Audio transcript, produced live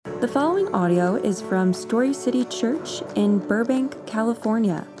The following audio is from Story City Church in Burbank,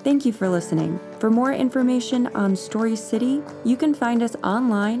 California. Thank you for listening. For more information on Story City, you can find us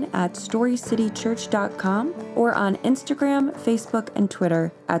online at storycitychurch.com or on Instagram, Facebook, and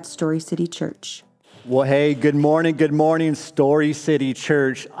Twitter at Story City Church. Well, hey, good morning, Story City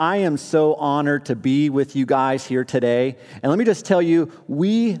Church. I am so honored to be with you guys here today. And let me just tell you,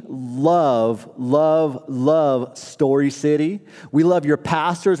 we love Story City. We love your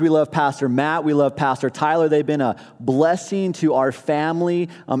pastors. We love Pastor Matt. We love Pastor Tyler. They've been a blessing to our family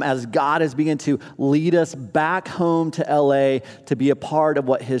as God has begun to lead us back home to LA to be a part of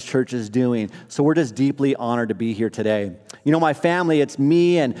what his church is doing. So we're just deeply honored to be here today. You know, my family, it's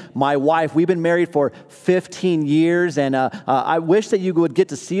me and my wife. We've been married for 15 years, and I wish that you would get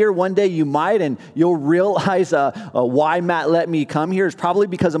to see her one day. You might, and you'll realize why Matt let me come here is probably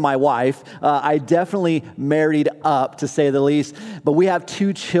because of my wife. I definitely married up, to say the least. But we have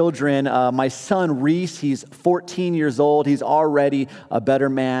two children. My son, Reese, he's 14 years old. He's already a better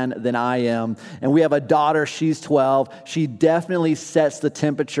man than I am. And we have a daughter, she's 12. She definitely sets the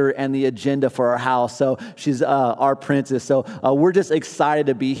temperature and the agenda for our house. So she's our princess. So we're just excited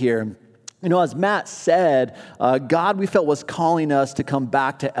to be here. You know, as Matt said, God, we felt, was calling us to come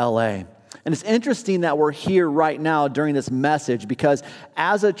back to LA. And it's interesting that we're here right now during this message because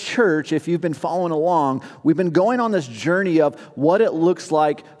as a church, if you've been following along, we've been going on this journey of what it looks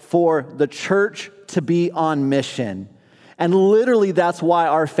like for the church to be on mission. And literally, that's why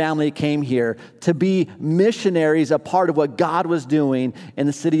our family came here, to be missionaries, a part of what God was doing in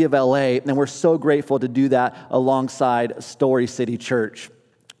the city of LA. And we're so grateful to do that alongside Story City Church.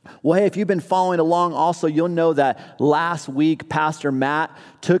 Well, hey, if you've been following along also, you'll know that last week, Pastor Matt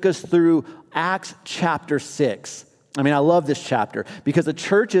took us through Acts chapter 6. I mean, I love this chapter because the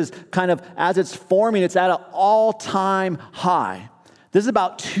church is kind of, as it's forming, it's at an all-time high. This is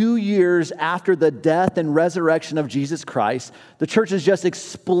about 2 years after the death and resurrection of Jesus Christ. The church is just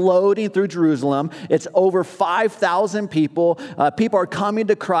exploding through Jerusalem. It's over 5,000 people. People are coming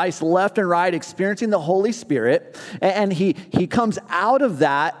to Christ left and right, experiencing the Holy Spirit. And he comes out of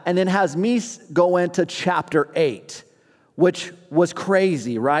that and then has me go into chapter 8, which was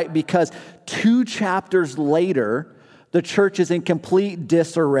crazy, right? Because 2 chapters later, the church is in complete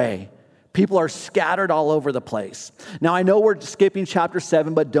disarray. People are scattered all over the place. Now, I know we're skipping chapter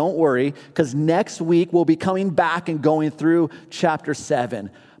 7, but don't worry, because next week we'll be coming back and going through chapter 7.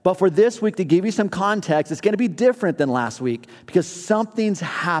 But for this week, to give you some context, it's going to be different than last week because something's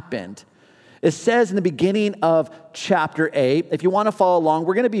happened. It says in the beginning of chapter 8, if you want to follow along,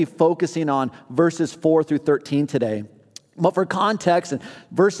 we're going to be focusing on verses 4 through 13 today. But for context,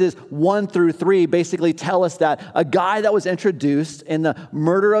 verses 1 through 3 basically tell us that a guy that was introduced in the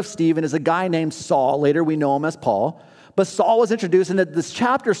murder of Stephen is a guy named Saul. Later we know him as Paul. But Saul was introduced, and this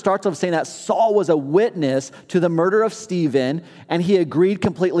chapter starts off saying that Saul was a witness to the murder of Stephen, and he agreed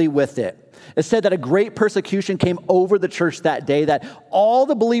completely with it. It said that a great persecution came over the church that day, that all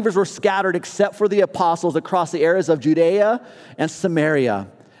the believers were scattered except for the apostles across the areas of Judea and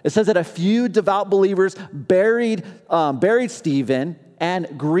Samaria. It says that a few devout believers buried Stephen and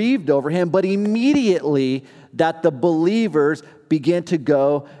grieved over him, but immediately that the believers began to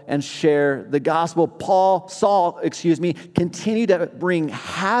go and share the gospel. Saul, continued to bring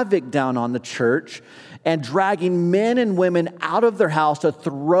havoc down on the church and dragging men and women out of their house to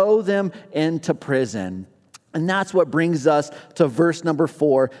throw them into prison. And that's what brings us to verse number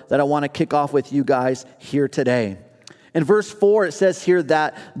 4 that I want to kick off with you guys here today. In verse 4, it says here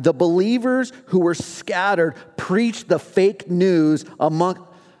that the believers who were scattered preached the fake news not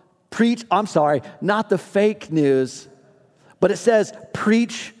the fake news, but it says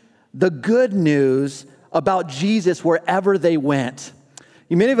preach the good news about Jesus wherever they went.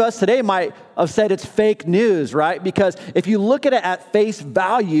 Many of us today might have said it's fake news, right? Because if you look at it at face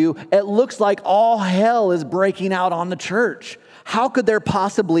value, it looks like all hell is breaking out on the church. How could there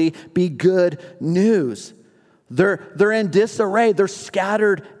possibly be good news? They're in disarray. They're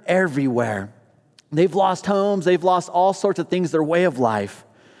scattered everywhere. They've lost homes. They've lost all sorts of things, their way of life.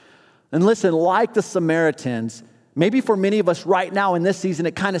 And listen, like the Samaritans, maybe for many of us right now in this season,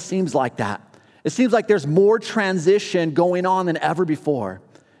 it kind of seems like that. It seems like there's more transition going on than ever before.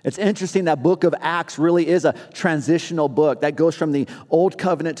 It's interesting that book of Acts really is a transitional book that goes from the old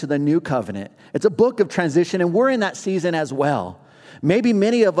covenant to the new covenant. It's a book of transition, and we're in that season as well. Maybe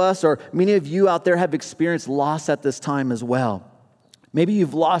many of us or many of you out there have experienced loss at this time as well. Maybe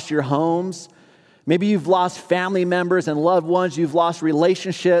you've lost your homes. Maybe you've lost family members and loved ones. You've lost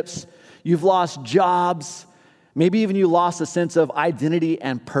relationships. You've lost jobs. Maybe even you lost a sense of identity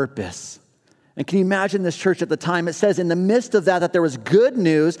and purpose. And can you imagine this church at the time? It says in the midst of that there was good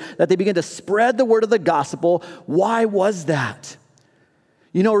news, that they began to spread the word of the gospel. Why was that?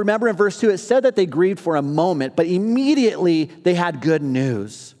 You know, remember in verse 2, it said that they grieved for a moment, but immediately they had good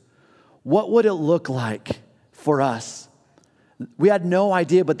news. What would it look like for us? We had no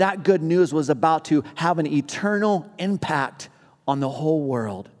idea, but that good news was about to have an eternal impact on the whole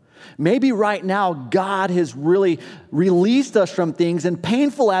world. Maybe right now, God has really released us from things, and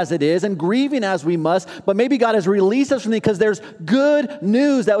painful as it is, and grieving as we must, but maybe God has released us from things because there's good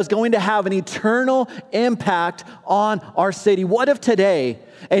news that was going to have an eternal impact on our city. What if today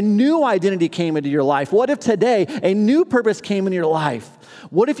a new identity came into your life? What if today a new purpose came into your life?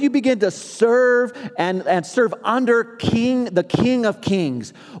 What if you begin to serve and serve under the King of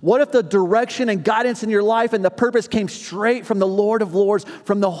Kings? What if the direction and guidance in your life and the purpose came straight from the Lord of Lords,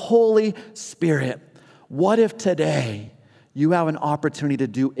 from the Holy Spirit? What if today you have an opportunity to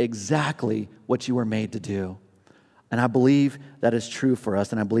do exactly what you were made to do? And I believe that is true for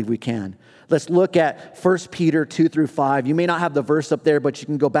us, and I believe we can. Let's look at 1 Peter 2-5. You may not have the verse up there, but you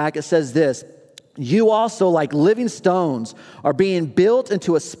can go back. It says this: "You also, like living stones, are being built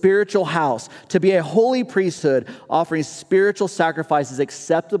into a spiritual house to be a holy priesthood, offering spiritual sacrifices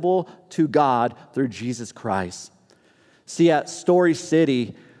acceptable to God through Jesus Christ." See, at Story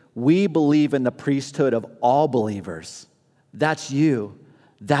City, we believe in the priesthood of all believers. That's you.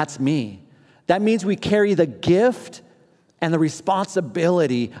 That's me. That means we carry the gift and the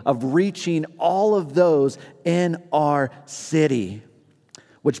responsibility of reaching all of those in our city.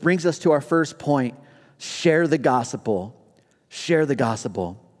 Which brings us to our first point: share the gospel. Share the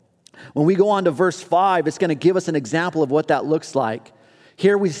gospel. When we go on to verse 5, it's going to give us an example of what that looks like.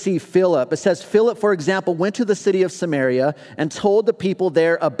 Here we see Philip. It says, Philip, for example, went to the city of Samaria and told the people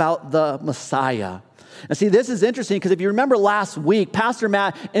there about the Messiah. And see, this is interesting because if you remember last week, Pastor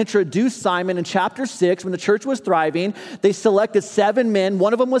Matt introduced Simon in chapter 6 when the church was thriving. They selected 7 men.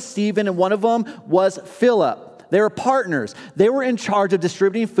 One of them was Stephen and one of them was Philip. They were partners. They were in charge of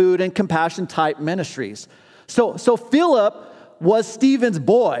distributing food and compassion type ministries. So Philip was Stephen's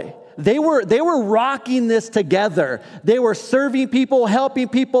boy. They were rocking this together. They were serving people, helping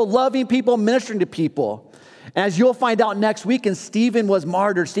people, loving people, ministering to people. As you'll find out next week, and Stephen was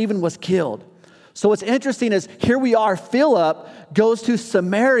martyred. Stephen was killed. So what's interesting is here we are. Philip goes to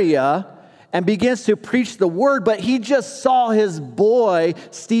Samaria and begins to preach the word, but he just saw his boy,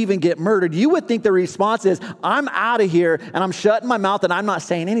 Stephen, get murdered. You would think the response is, I'm out of here and I'm shutting my mouth and I'm not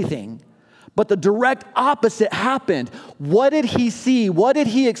saying anything. But the direct opposite happened. What did he see? What did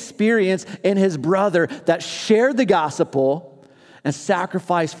he experience in his brother that shared the gospel and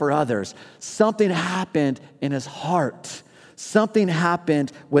sacrificed for others? Something happened in his heart. Something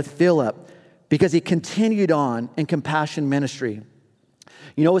happened with Philip because he continued on in compassion ministry.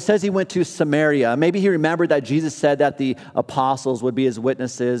 You know, it says he went to Samaria. Maybe he remembered that Jesus said that the apostles would be his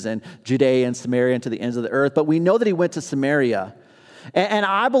witnesses in Judea and Samaria and to the ends of the earth. But we know that he went to Samaria. And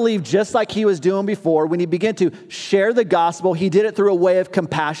I believe just like he was doing before, when he began to share the gospel, he did it through a way of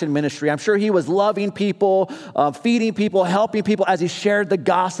compassion ministry. I'm sure he was loving people, feeding people, helping people as he shared the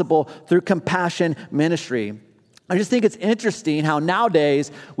gospel through compassion ministry. I just think it's interesting how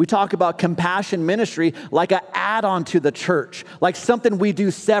nowadays we talk about compassion ministry like an add-on to the church, like something we do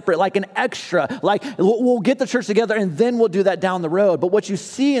separate, like an extra, like we'll get the church together and then we'll do that down the road. But what you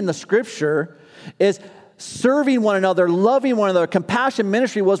see in the scripture is serving one another, loving one another. Compassion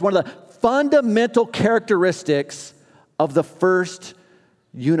ministry was one of the fundamental characteristics of the first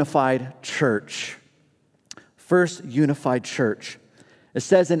unified church. First unified church. It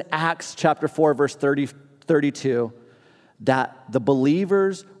says in Acts chapter 4, verse 32, that the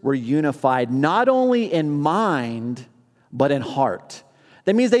believers were unified not only in mind, but in heart.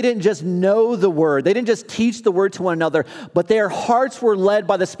 That means they didn't just know the word. They didn't just teach the word to one another, but their hearts were led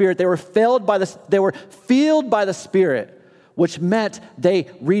by the Spirit. They were filled by the Spirit, which meant they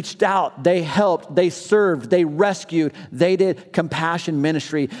reached out, they helped, they served, they rescued, they did compassion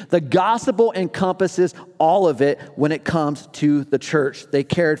ministry. The gospel encompasses all of it when it comes to the church. They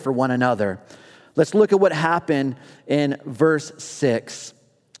cared for one another. Let's look at what happened in verse 6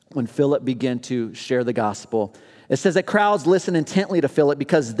 when Philip began to share the gospel. It says that crowds listened intently to Philip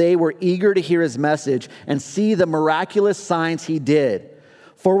because they were eager to hear his message and see the miraculous signs he did.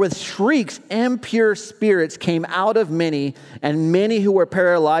 For with shrieks, impure spirits came out of many, and many who were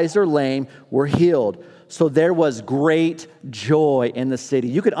paralyzed or lame were healed. So there was great joy in the city.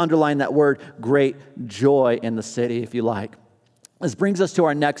 You could underline that word, great joy in the city, if you like. This brings us to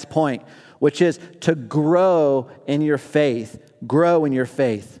our next point, which is to grow in your faith. Grow in your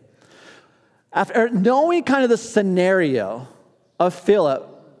faith. After knowing kind of the scenario of Philip,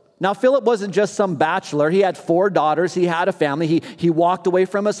 Now, Philip wasn't just some bachelor. He had 4 daughters. He had a family. He walked away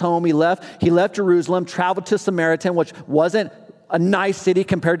from his home. He left Jerusalem, traveled to Samaritan, which wasn't a nice city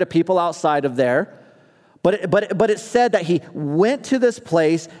compared to people outside of there. But it said that he went to this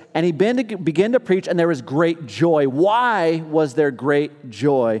place and he began to preach, and there was great joy. Why was there great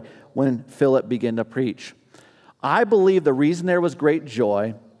joy when Philip began to preach? I believe the reason there was great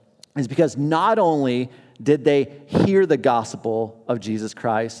joy is because not only did they hear the gospel of Jesus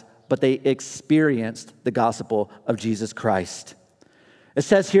Christ, but they experienced the gospel of Jesus Christ. It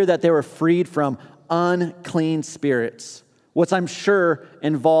says here that they were freed from unclean spirits, which I'm sure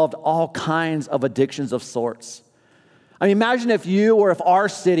involved all kinds of addictions of sorts. I mean, imagine if you or if our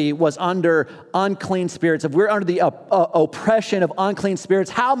city was under unclean spirits, if we're under the oppression of unclean spirits,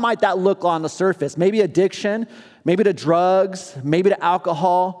 how might that look on the surface? Maybe addiction, maybe to drugs, maybe to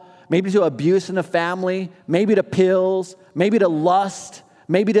alcohol, maybe to abuse in the family, maybe to pills, maybe to lust,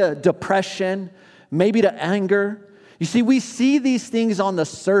 maybe to depression, maybe to anger. You see, we see these things on the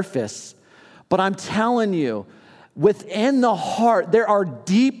surface, but I'm telling you, within the heart, there are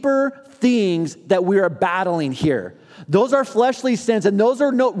deeper things that we are battling here. Those are fleshly sins, and those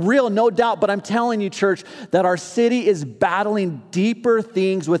are real, no doubt, but I'm telling you, church, that our city is battling deeper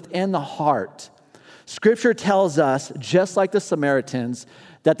things within the heart. Scripture tells us, just like the Samaritans,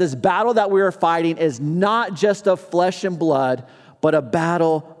 that this battle that we are fighting is not just of flesh and blood, but a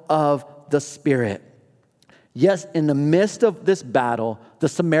battle of the Spirit. Yes, in the midst of this battle, the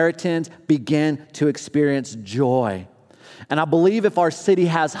Samaritans begin to experience joy. And I believe if our city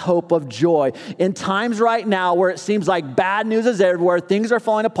has hope of joy, in times right now where it seems like bad news is everywhere, things are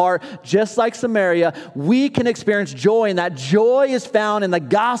falling apart, just like Samaria, we can experience joy, and that joy is found in the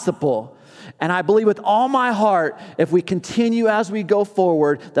gospel. And I believe with all my heart, if we continue as we go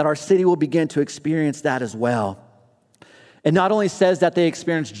forward, that our city will begin to experience that as well. It not only says that they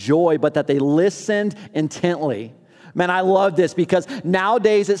experienced joy, but that they listened intently. Man, I love this because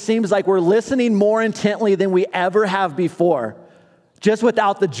nowadays it seems like we're listening more intently than we ever have before, just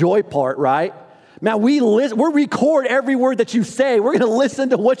without the joy part, right? Man, we record every word that you say. We're going to listen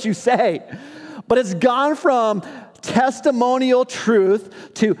to what you say. But it's gone from testimonial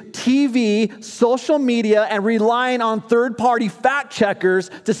truth to TV, social media, and relying on third-party fact checkers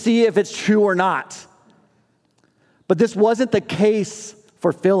to see if it's true or not. But this wasn't the case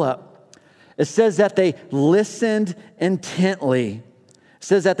for Philip. It says that they listened intently. It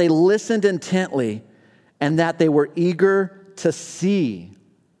says that they listened intently and that they were eager to see.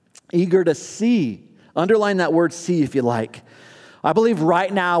 Eager to see. Underline that word see if you like. I believe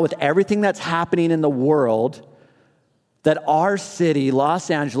right now with everything that's happening in the world, that our city, Los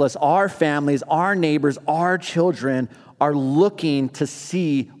Angeles, our families, our neighbors, our children are looking to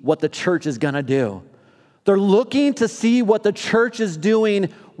see what the church is going to do. They're looking to see what the church is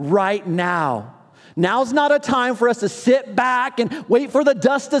doing right now. Now's not a time for us to sit back and wait for the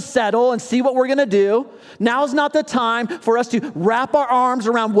dust to settle and see what we're going to do. Now's not the time for us to wrap our arms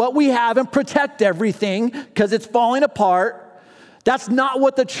around what we have and protect everything because it's falling apart. That's not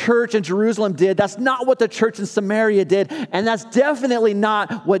what the church in Jerusalem did. That's not what the church in Samaria did. And that's definitely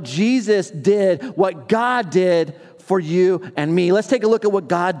not what Jesus did, what God did for you and me. Let's take a look at what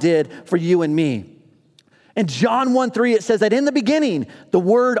God did for you and me. In John 1:3, it says that in the beginning, the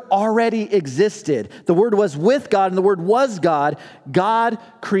Word already existed. The Word was with God, and the Word was God. God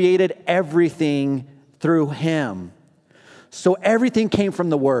created everything through Him. So everything came from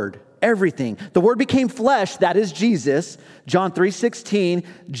the Word. Everything. The Word became flesh, that is Jesus. John 3:16,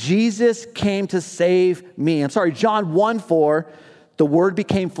 Jesus came to save me. John 1:4, the Word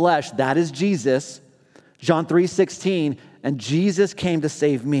became flesh, that is Jesus. John 3:16, and Jesus came to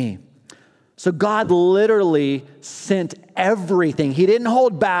save me. So God literally sent everything. He didn't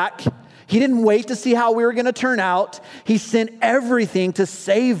hold back. He didn't wait to see how we were going to turn out. He sent everything to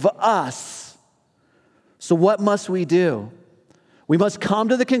save us. So what must we do? We must come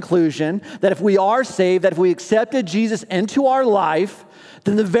to the conclusion that if we are saved, that if we accepted Jesus into our life,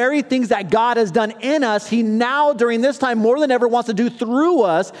 then the very things that God has done in us, He now during this time more than ever wants to do through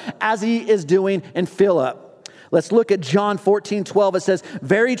us as He is doing in Philip. Let's look at John 14:12. It says,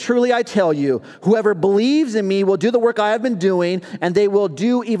 very truly I tell you, whoever believes in me will do the work I have been doing, and they will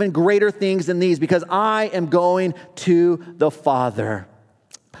do even greater things than these, because I am going to the Father.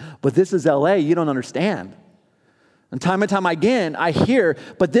 But this is LA, you don't understand. And time again, I hear,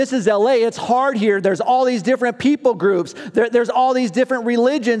 but this is LA, it's hard here. There's all these different people groups. There's all these different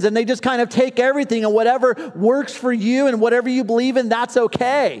religions, and they just kind of take everything, and whatever works for you and whatever you believe in, that's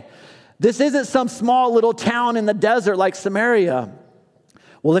okay. This isn't some small little town in the desert like Samaria.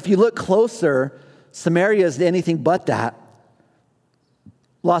 Well, if you look closer, Samaria is anything but that.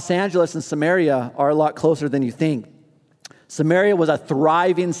 Los Angeles and Samaria are a lot closer than you think. Samaria was a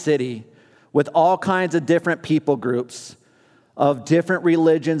thriving city with all kinds of different people groups of different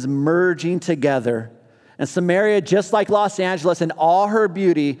religions merging together. And Samaria, just like Los Angeles in all her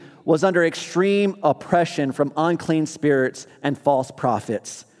beauty, was under extreme oppression from unclean spirits and false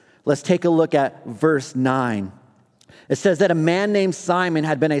prophets. Let's take a look at verse 9. It says that a man named Simon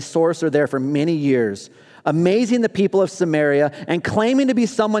had been a sorcerer there for many years, amazing the people of Samaria and claiming to be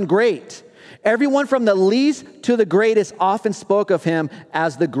someone great. Everyone from the least to the greatest often spoke of him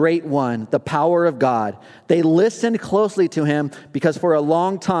as the great one, the power of God. They listened closely to him because for a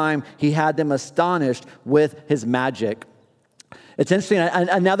long time he had them astonished with his magic. It's interesting.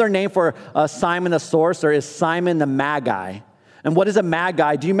 Another name for Simon the sorcerer is Simon the Magi. And what is a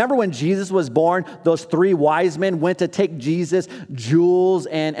Magi? Do you remember when Jesus was born, those 3 wise men went to take Jesus jewels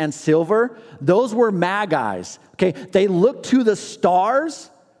and silver? Those were Magi's. Okay, they looked to the stars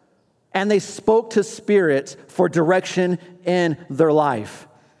and they spoke to spirits for direction in their life.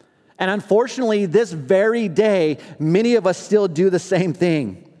 And unfortunately, this very day, many of us still do the same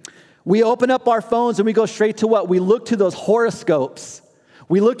thing. We open up our phones and we go straight to what? We look to those horoscopes.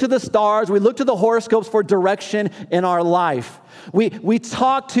 We look to the stars. We look to the horoscopes for direction in our life. We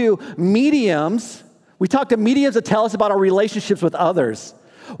talk to mediums. We talk to mediums that tell us about our relationships with others.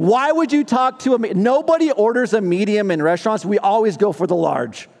 Why would you talk to a medium? Nobody orders a medium in restaurants. We always go for the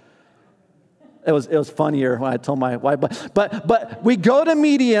large. It was funnier when I told my wife, but we go to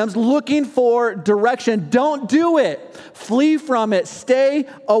mediums looking for direction. Don't do it. Flee from it. Stay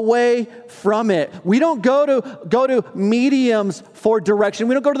away from it. We don't go to mediums for direction.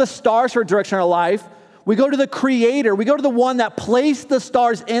 We don't go to the stars for direction in our life. We go to the Creator. We go to the one that placed the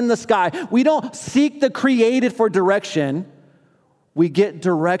stars in the sky. We don't seek the created for direction. We get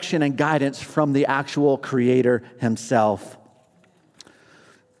direction and guidance from the actual Creator himself.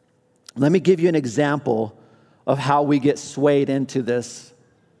 Let me give you an example of how we get swayed into this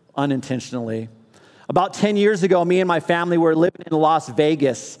unintentionally. About 10 years ago, me and my family were living in Las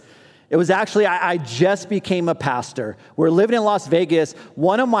Vegas. It was actually, I just became a pastor. We're living in Las Vegas.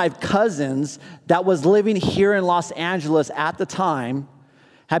 One of my cousins that was living here in Los Angeles at the time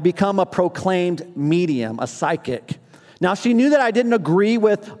had become a proclaimed medium, a psychic. Now, she knew that I didn't agree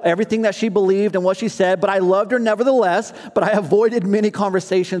with everything that she believed and what she said, but I loved her nevertheless, but I avoided many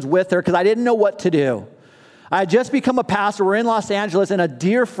conversations with her because I didn't know what to do. I had just become a pastor. We're in Los Angeles, and a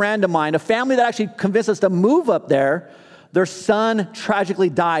dear friend of mine, a family that actually convinced us to move up there, their son tragically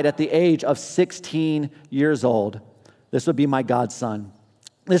died at the age of 16 years old. This would be my godson.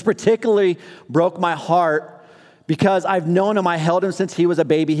 This particularly broke my heart because I've known him. I held him since he was a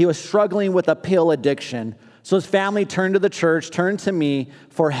baby. He was struggling with a pill addiction. So his family turned to the church, turned to me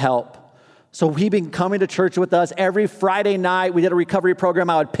for help. So he'd been coming to church with us. Every Friday night, we did a recovery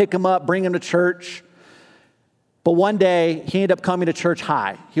program. I would pick him up, bring him to church. But one day, he ended up coming to church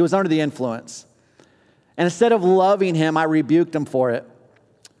high. He was under the influence. And instead of loving him, I rebuked him for it.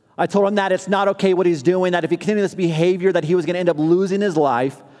 I told him that it's not okay what he's doing, that if he continued this behavior, that he was going to end up losing his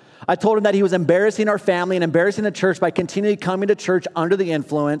life. I told him that he was embarrassing our family and embarrassing the church by continually coming to church under the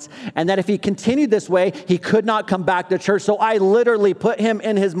influence, and that if he continued this way, he could not come back to church. So I literally put him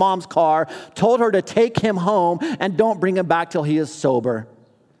in his mom's car, told her to take him home, and don't bring him back till he is sober.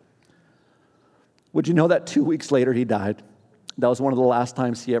 Would you know that 2 weeks later he died? That was one of the last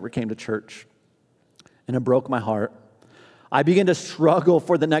times he ever came to church. And it broke my heart. I began to struggle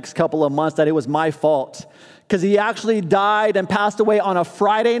for the next couple of months that it was my fault, because he actually died and passed away on a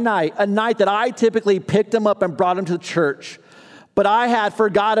Friday night, a night that I typically picked him up and brought him to the church. But I had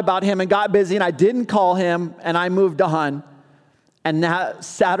forgot about him and got busy, and I didn't call him, and I moved on. And that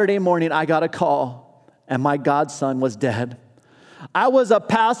Saturday morning, I got a call, and my godson was dead. I was a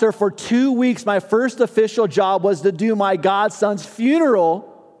pastor for 2 weeks. My first official job was to do my godson's funeral.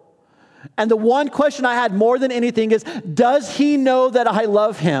 And the one question I had more than anything is, does he know that I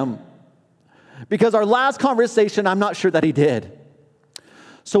love him? Because our last conversation, I'm not sure that he did.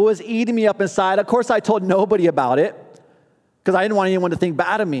 So it was eating me up inside. Of course, I told nobody about it because I didn't want anyone to think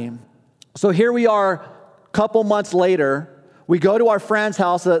bad of me. So here we are, a couple months later. We go to our friend's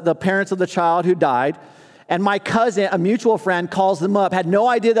house, the parents of the child who died. And my cousin, a mutual friend, calls them up, had no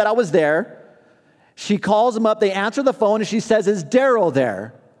idea that I was there. She calls them up. They answer the phone, and she says, "Is Daryl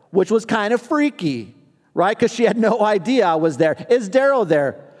there?" Which was kind of freaky, right? Because she had no idea I was there. "Is Daryl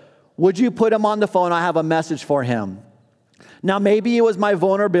there? Would you put him on the phone? I have a message for him." Now, maybe it was my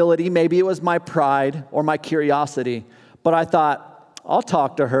vulnerability, maybe it was my pride or my curiosity, but I thought, I'll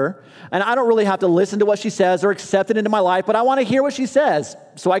talk to her. And I don't really have to listen to what she says or accept it into my life, but I want to hear what she says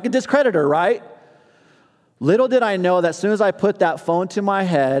so I can discredit her, right? Little did I know that as soon as I put that phone to my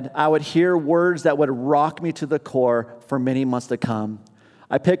head, I would hear words that would rock me to the core for many months to come.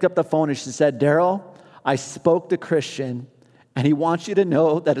 I picked up the phone and she said, Daryl, I spoke to Christian, and he wants you to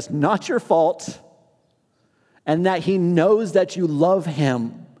know that it's not your fault and that he knows that you love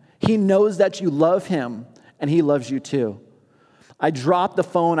him. He knows that you love him, and he loves you too. I dropped the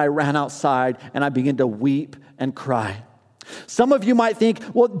phone, I ran outside, and I began to weep and cry. Some of you might think,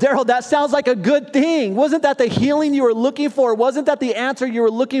 well, Daryl, that sounds like a good thing. Wasn't that the healing you were looking for? Wasn't that the answer you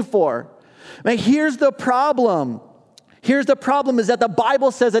were looking for? Now, here's the problem. Here's the problem is that the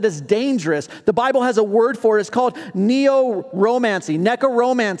Bible says that it's dangerous. The Bible has a word for it. It's called necromancy.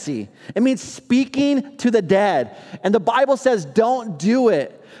 It means speaking to the dead. And the Bible says don't do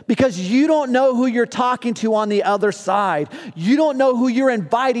it because you don't know who you're talking to on the other side. You don't know who you're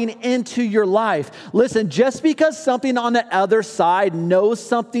inviting into your life. Listen, just because something on the other side knows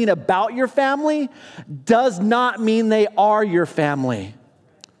something about your family does not mean they are your family.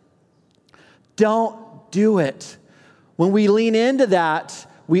 Don't do it. When we lean into that,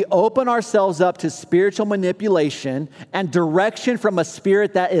 we open ourselves up to spiritual manipulation and direction from a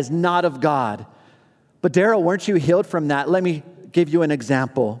spirit that is not of God. But Daryl, weren't you healed from that? Let me give you an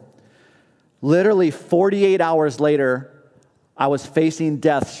example. Literally 48 hours later, I was facing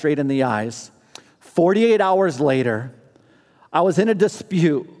death straight in the eyes. 48 hours later, I was in a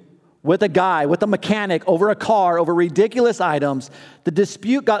dispute with a mechanic over a car, over ridiculous items. The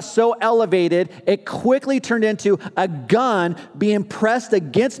dispute got so elevated, it quickly turned into a gun being pressed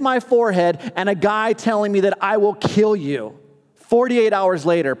against my forehead and a guy telling me that I will kill you. 48 hours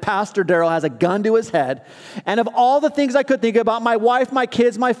later, Pastor Daryl has a gun to his head. And of all the things I could think about, my wife, my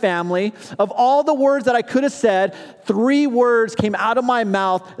kids, my family, of all the words that I could have said, 3 words came out of my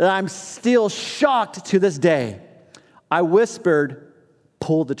mouth that I'm still shocked to this day. I whispered,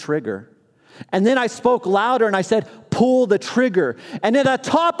 pull the trigger. And then I spoke louder and I said, pull the trigger. And at the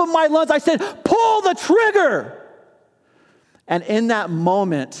top of my lungs, I said, pull the trigger. And in that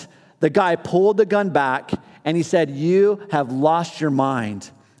moment, the guy pulled the gun back and he said, you have lost your mind.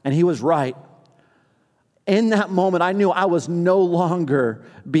 And he was right. In that moment, I knew I was no longer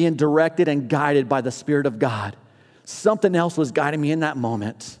being directed and guided by the Spirit of God. Something else was guiding me in that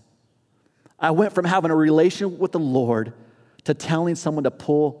moment. I went from having a relationship with the Lord to telling someone to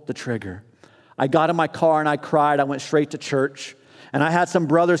pull the trigger. I got in my car and I cried. I went straight to church. And I had some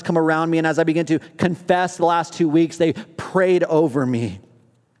brothers come around me, and as I began to confess the last 2 weeks, they prayed over me.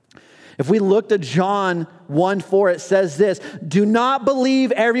 If we looked at John 1:4, it says this, do not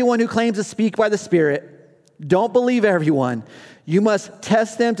believe everyone who claims to speak by the Spirit. Don't believe everyone. You must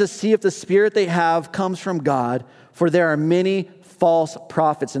test them to see if the spirit they have comes from God, for there are many false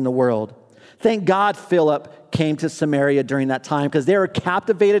prophets in the world. Thank God Philip came to Samaria during that time because they were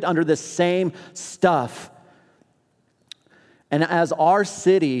captivated under the same stuff. And as our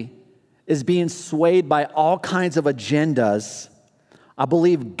city is being swayed by all kinds of agendas, I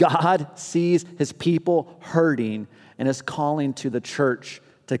believe God sees his people hurting and is calling to the church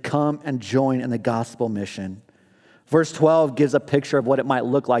to come and join in the gospel mission. Verse 12 gives a picture of what it might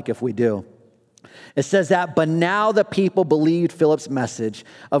look like if we do. It says that, but now the people believed Philip's message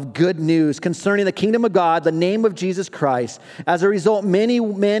of good news concerning the kingdom of God, the name of Jesus Christ. As a result, many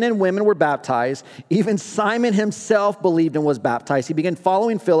men and women were baptized. Even Simon himself believed and was baptized. He began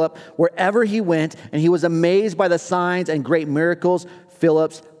following Philip wherever he went, and he was amazed by the signs and great miracles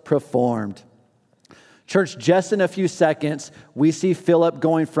Philip performed. Church, just in a few seconds, we see Philip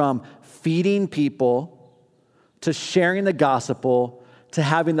going from feeding people to sharing the gospel to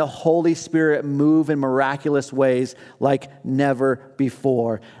having the Holy Spirit move in miraculous ways like never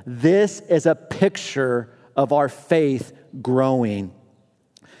before. This is a picture of our faith growing.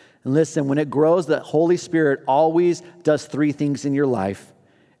 And listen, when it grows, the Holy Spirit always does 3 things in your life.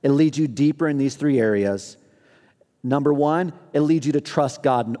 It leads you deeper in these 3 areas. Number 1, it leads you to trust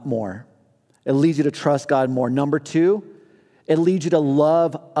God more. It leads you to trust God more. Number 2, it leads you to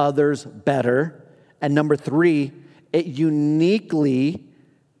love others better. And number 3, it uniquely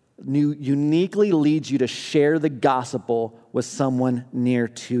leads you to share the gospel with someone near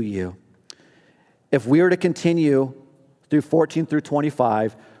to you. If we were to continue through 14 through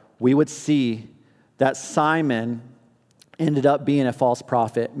 25, we would see that Simon ended up being a false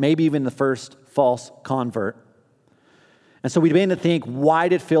prophet, maybe even the first false convert. And so we began to think, why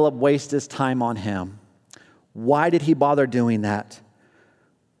did Philip waste his time on him? Why did he bother doing that?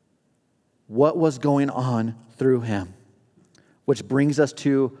 What was going on through him? Which brings us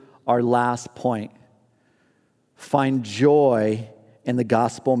to our last point. Find joy in the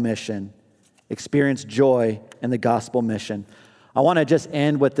gospel mission. Experience joy in the gospel mission. I want to just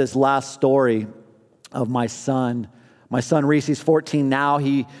end with this last story of my son. My son Reese, he's 14 now.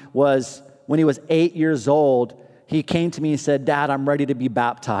 When he was 8 years old, he came to me and said, "Dad, I'm ready to be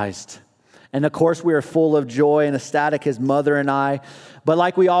baptized." And of course, we were full of joy and ecstatic, his mother and I. But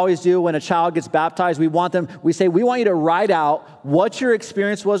like we always do when a child gets baptized, we want you to write out what your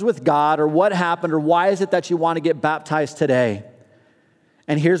experience was with God, or what happened, or why is it that you want to get baptized today.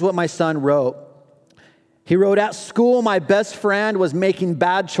 And here's what my son wrote. He wrote, "At school, my best friend was making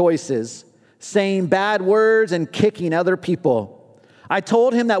bad choices, saying bad words and kicking other people. I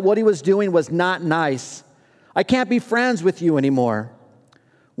told him that what he was doing was not nice. I can't be friends with you anymore.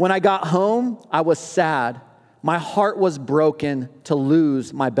 When I got home, I was sad. My heart was broken to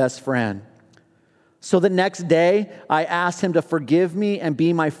lose my best friend. So the next day, I asked him to forgive me and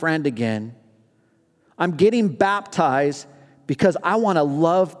be my friend again. I'm getting baptized because I want to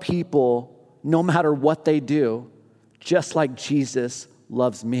love people no matter what they do, just like Jesus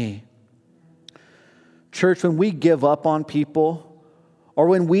loves me." Church, when we give up on people, or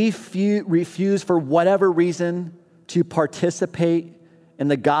when we refuse for whatever reason to participate in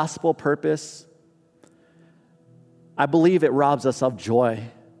the gospel purpose, I believe it robs us of joy.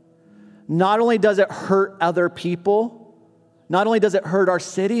 Not only does it hurt other people, not only does it hurt our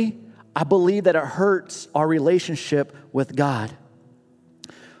city, I believe that it hurts our relationship with God.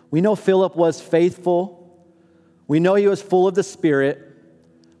 We know Philip was faithful. We know he was full of the Spirit.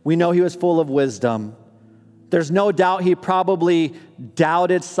 We know he was full of wisdom. There's no doubt he probably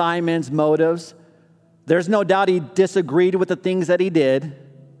doubted Simon's motives. There's no doubt he disagreed with the things that he did.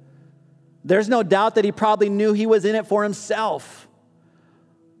 There's no doubt that he probably knew he was in it for himself.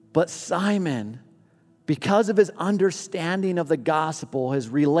 But Simon, because of his understanding of the gospel, his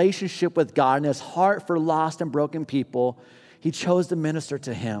relationship with God, and his heart for lost and broken people, he chose to minister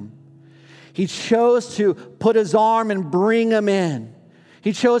to him. He chose to put his arm and bring him in.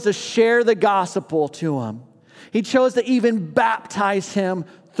 He chose to share the gospel to him. He chose to even baptize him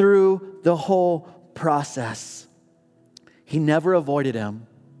through the whole process. He never avoided him.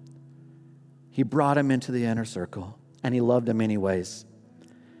 He brought him into the inner circle, and he loved him anyways.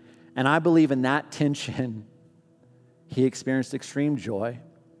 And I believe in that tension, he experienced extreme joy.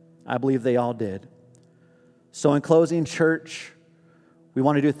 I believe they all did. So in closing, church, we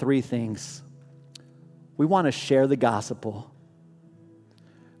want to do three things. We want to share the gospel.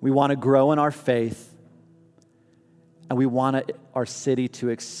 We want to grow in our faith. And we want our city to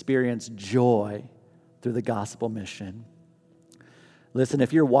experience joy through the gospel mission. Listen,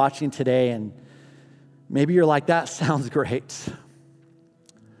 if you're watching today and maybe you're like, "That sounds great.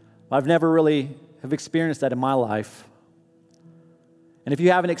 I've never really have experienced that in my life." And if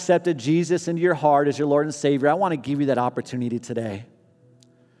you haven't accepted Jesus into your heart as your Lord and Savior, I want to give you that opportunity today.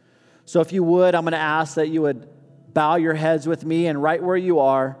 So if you would, I'm going to ask that you would bow your heads with me, and right where you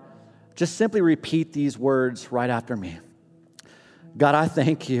are, just simply repeat these words right after me. God, I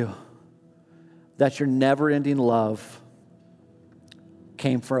thank you that your never-ending love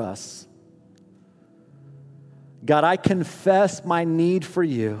came for us. God, I confess my need for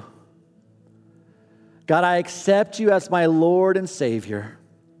you. God, I accept you as my Lord and Savior.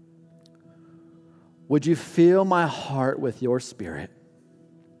 Would you fill my heart with your Spirit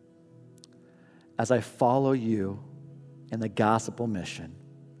as I follow you in the gospel mission?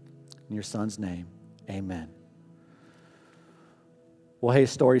 In your Son's name, amen. Well, hey,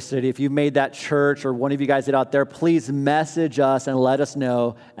 Story City, if you've made that church, or one of you guys that out there, please message us and let us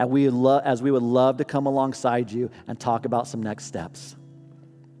know, as we would love to come alongside you and talk about some next steps.